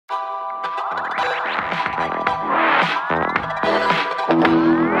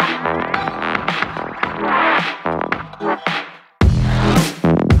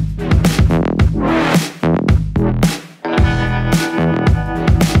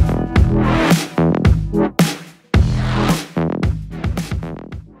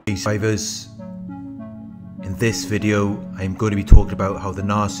survivors. In this video, I am going to be talking about how the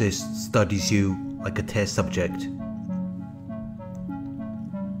narcissist studies you like a test subject.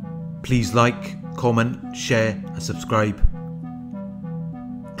 Please like, comment, share and subscribe.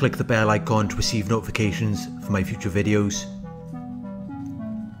 Click the bell icon to receive notifications for my future videos.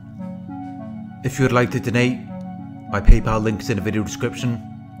 If you would like to donate, my PayPal link is in the video description.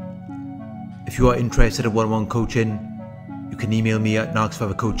 If you are interested in one-on-one coaching, you can email me at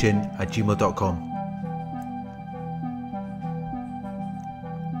narcsurvivorcoaching@gmail.com.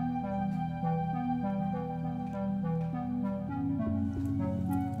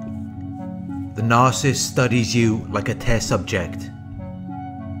 The narcissist studies you like a test subject.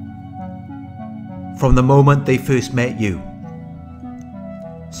 From the moment they first met you,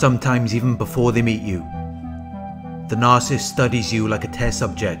 sometimes even before they meet you, the narcissist studies you like a test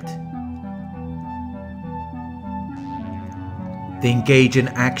subject. They engage in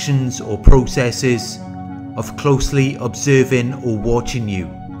actions or processes of closely observing or watching you.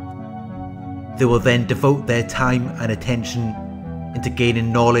 They will then devote their time and attention into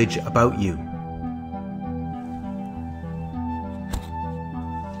gaining knowledge about you.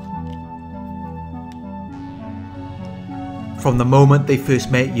 From the moment they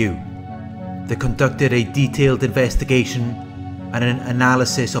first met you, they conducted a detailed investigation and an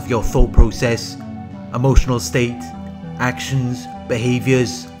analysis of your thought process, emotional state, actions,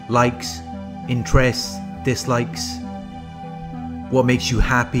 behaviors, likes, interests, dislikes, what makes you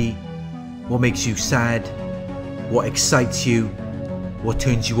happy, what makes you sad, what excites you, what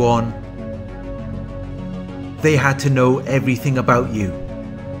turns you on. They had to know everything about you,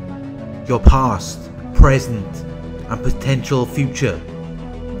 your past, present, and potential future.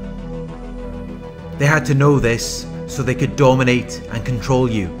 They had to know this so they could dominate and control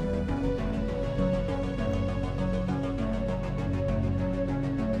you.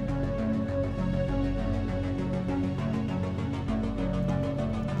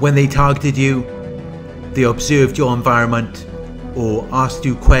 When they targeted you, they observed your environment or asked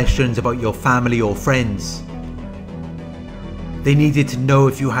you questions about your family or friends. They needed to know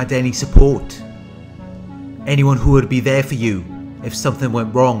if you had any support, anyone who would be there for you if something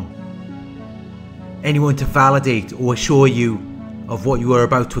went wrong, anyone to validate or assure you of what you were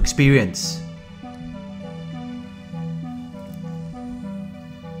about to experience.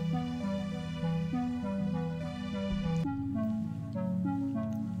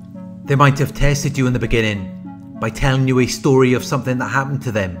 They might have tested you in the beginning by telling you a story of something that happened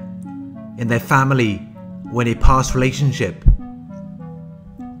to them, in their family, or in a past relationship.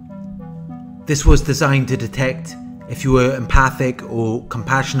 This was designed to detect if you were empathic or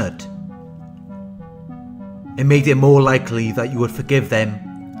compassionate. It made it more likely that you would forgive them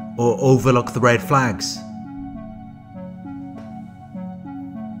or overlook the red flags.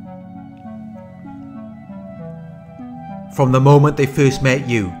 From the moment they first met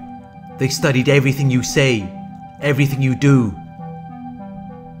you, they studied everything you say, everything you do.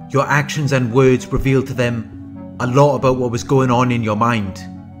 Your actions and words revealed to them a lot about what was going on in your mind.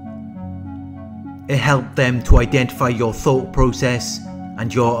 It helped them to identify your thought process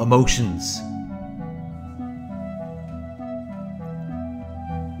and your emotions.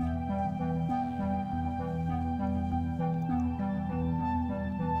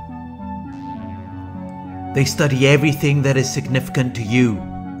 They study everything that is significant to you.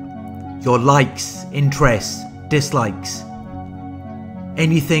 Your likes, interests, dislikes.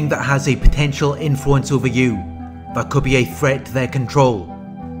 Anything that has a potential influence over you that could be a threat to their control.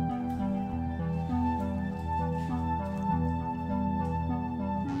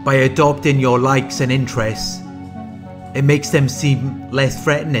 By adopting your likes and interests, it makes them seem less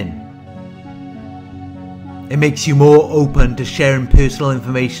threatening. It makes you more open to sharing personal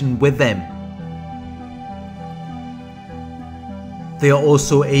information with them. They are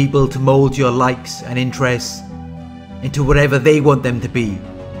also able to mold your likes and interests into whatever they want them to be,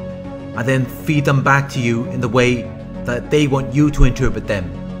 and then feed them back to you in the way that they want you to interpret them.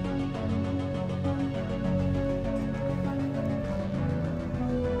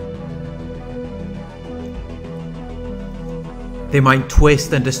 They might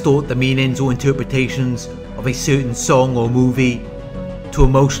twist and distort the meanings or interpretations of a certain song or movie to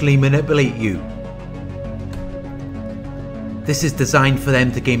emotionally manipulate you. This is designed for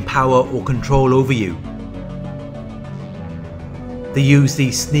them to gain power or control over you. They use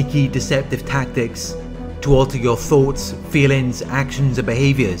these sneaky, deceptive tactics to alter your thoughts, feelings, actions and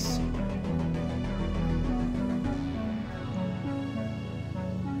behaviors.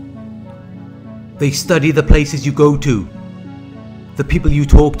 They study the places you go to, the people you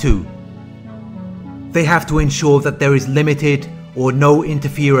talk to. They have to ensure that there is limited or no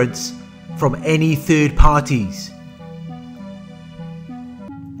interference from any third parties.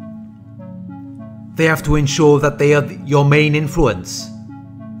 They have to ensure that they are your main influence.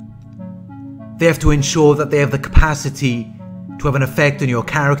 They have to ensure that they have the capacity to have an effect on your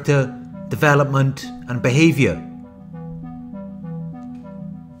character, development, and behaviour.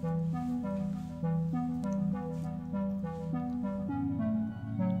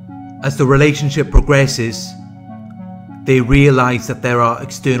 As the relationship progresses, they realise that there are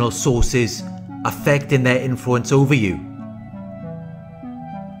external sources affecting their influence over you.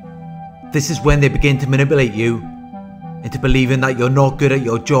 This is when they begin to manipulate you into believing that you're not good at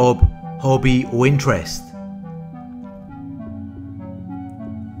your job, hobby, or interest.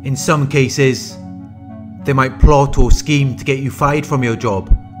 In some cases, they might plot or scheme to get you fired from your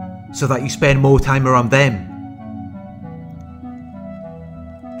job so that you spend more time around them.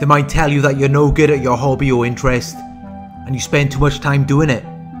 They might tell you that you're no good at your hobby or interest and you spend too much time doing it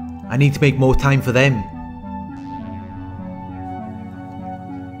and need to make more time for them.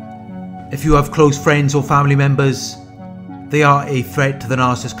 If you have close friends or family members, they are a threat to the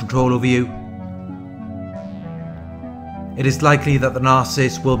narcissist's control over you. It is likely that the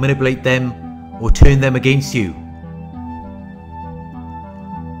narcissist will manipulate them or turn them against you.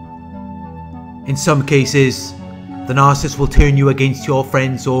 In some cases, the narcissist will turn you against your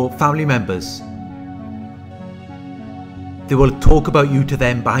friends or family members. They will talk about you to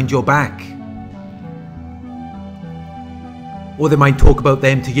them behind your back. Or they might talk about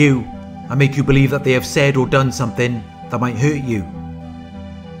them to you and make you believe that they have said or done something that might hurt you.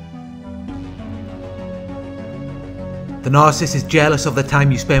 The narcissist is jealous of the time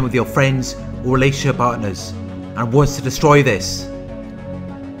you spend with your friends or relationship partners and wants to destroy this.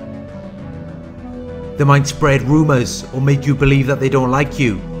 They might spread rumours or make you believe that they don't like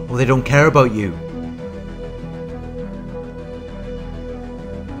you or they don't care about you.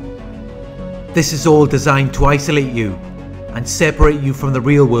 This is all designed to isolate you and separate you from the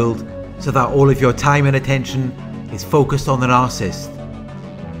real world so that all of your time and attention is focused on the narcissist.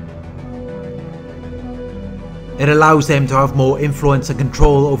 It allows them to have more influence and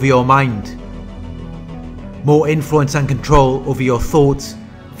control over your mind, more influence and control over your thoughts,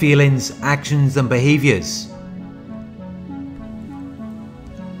 feelings, actions, and behaviours.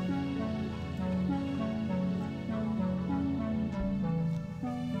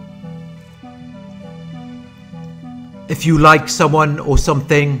 If you like someone or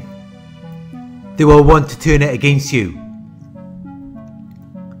something, they will want to turn it against you.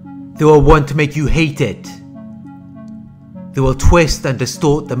 They will want to make you hate it. They will twist and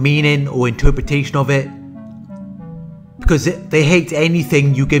distort the meaning or interpretation of it because they hate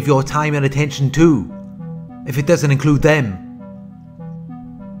anything you give your time and attention to, if it doesn't include them.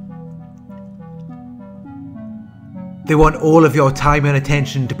 They want all of your time and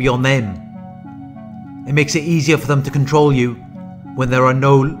attention to be on them. It makes it easier for them to control you when there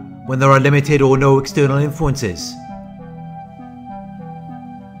are limited or no external influences.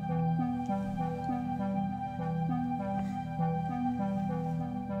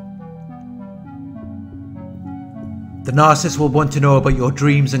 The narcissist will want to know about your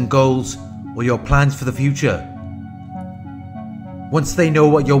dreams and goals or your plans for the future. Once they know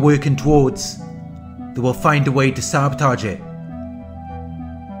what you're working towards, they will find a way to sabotage it.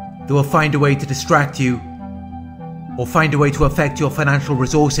 They will find a way to distract you or find a way to affect your financial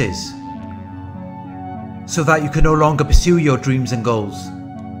resources so that you can no longer pursue your dreams and goals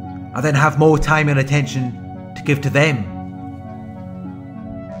and then have more time and attention to give to them.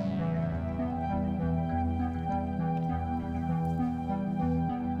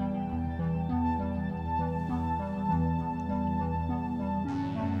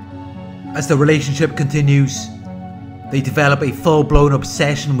 As the relationship continues, they develop a full-blown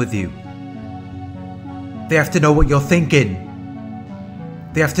obsession with you. They have to know what you're thinking.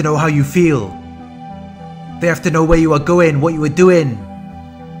 They have to know how you feel. They have to know where you are going, what you are doing,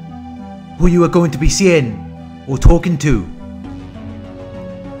 who you are going to be seeing or talking to.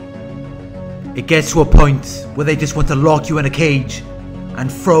 It gets to a point where they just want to lock you in a cage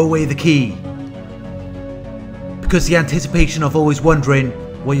and throw away the key. Because the anticipation of always wondering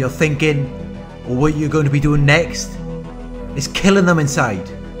what you're thinking or what you're going to be doing next is killing them inside.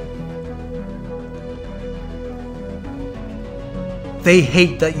 They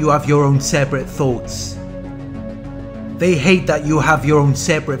hate that you have your own separate thoughts. They hate that you have your own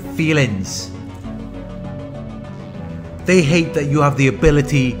separate feelings. They hate that you have the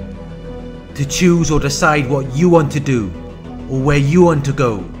ability to choose or decide what you want to do or where you want to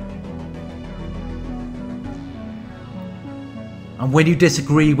go. And when you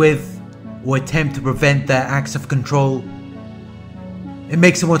disagree with or attempt to prevent their acts of control, It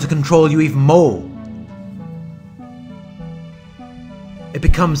makes them want to control you even more. It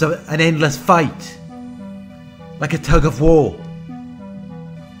becomes an endless fight, like a tug of war,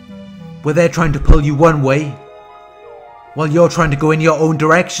 where they're trying to pull you one way while you're trying to go in your own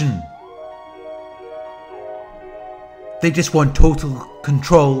direction. They just want total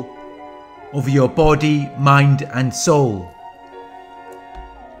control over your body, mind and soul.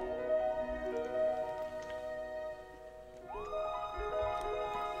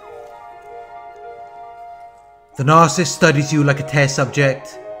 The narcissist studies you like a test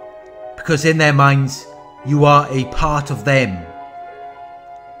subject because in their minds you are a part of them.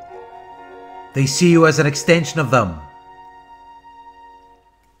 They see you as an extension of them.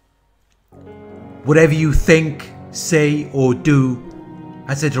 Whatever you think, say or do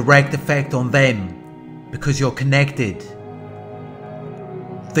has a direct effect on them because you're connected.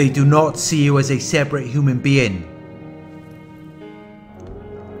 They do not see you as a separate human being.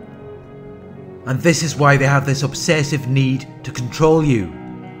 And this is why they have this obsessive need to control you.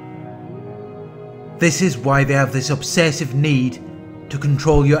 This is why they have this obsessive need to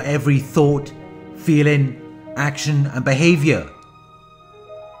control your every thought, feeling, action and behaviour.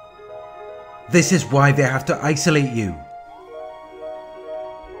 This is why they have to isolate you.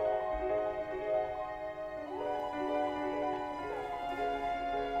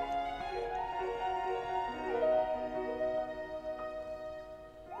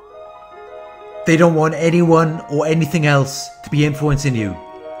 They don't want anyone or anything else to be influencing you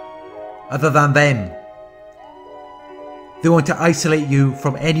other than them. They want to isolate you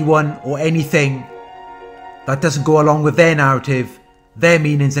from anyone or anything that doesn't go along with their narrative, their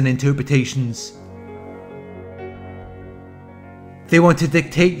meanings and interpretations. They want to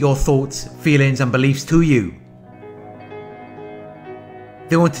dictate your thoughts, feelings and beliefs to you.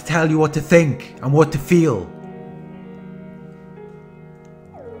 They want to tell you what to think and what to feel.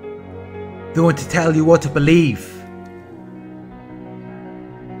 They want to tell you what to believe.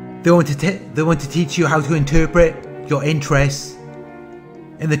 They want to teach you how to interpret your interests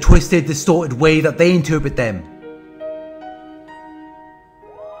in the twisted, distorted way that they interpret them.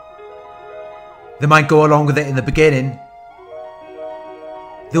 They might go along with it in the beginning.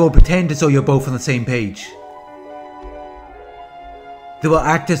 They will pretend as though you're both on the same page. They will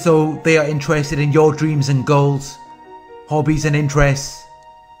act as though they are interested in your dreams and goals, hobbies and interests.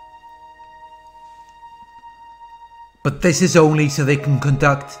 But this is only so they can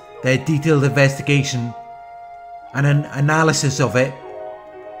conduct their detailed investigation and an analysis of it,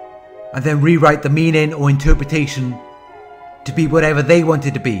 and then rewrite the meaning or interpretation to be whatever they want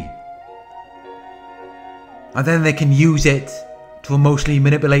it to be. And then they can use it to emotionally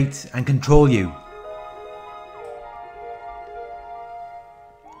manipulate and control you.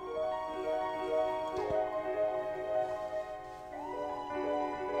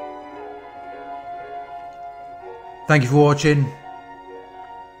 Thank you for watching.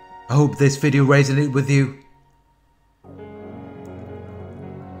 I hope this video resonated with you.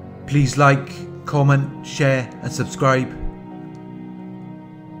 Please like, comment, share and subscribe.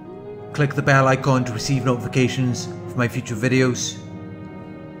 Click the bell icon to receive notifications for my future videos.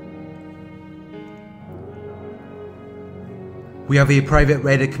 We have a private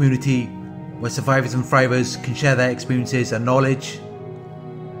Reddit community where survivors and thrivers can share their experiences and knowledge.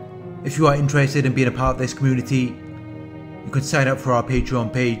 If you are interested in being a part of this community, you can sign up for our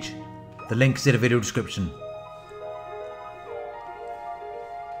Patreon page. The link is in the video description.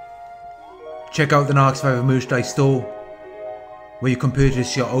 Check out the Narc Survivor merchandise store, where you can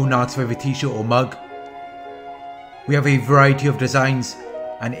purchase your own Narc Survivor t-shirt or mug. We have a variety of designs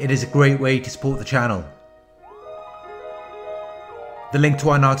and it is a great way to support the channel. The link to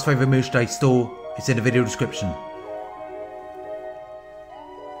our Narc Survivor merchandise store is in the video description.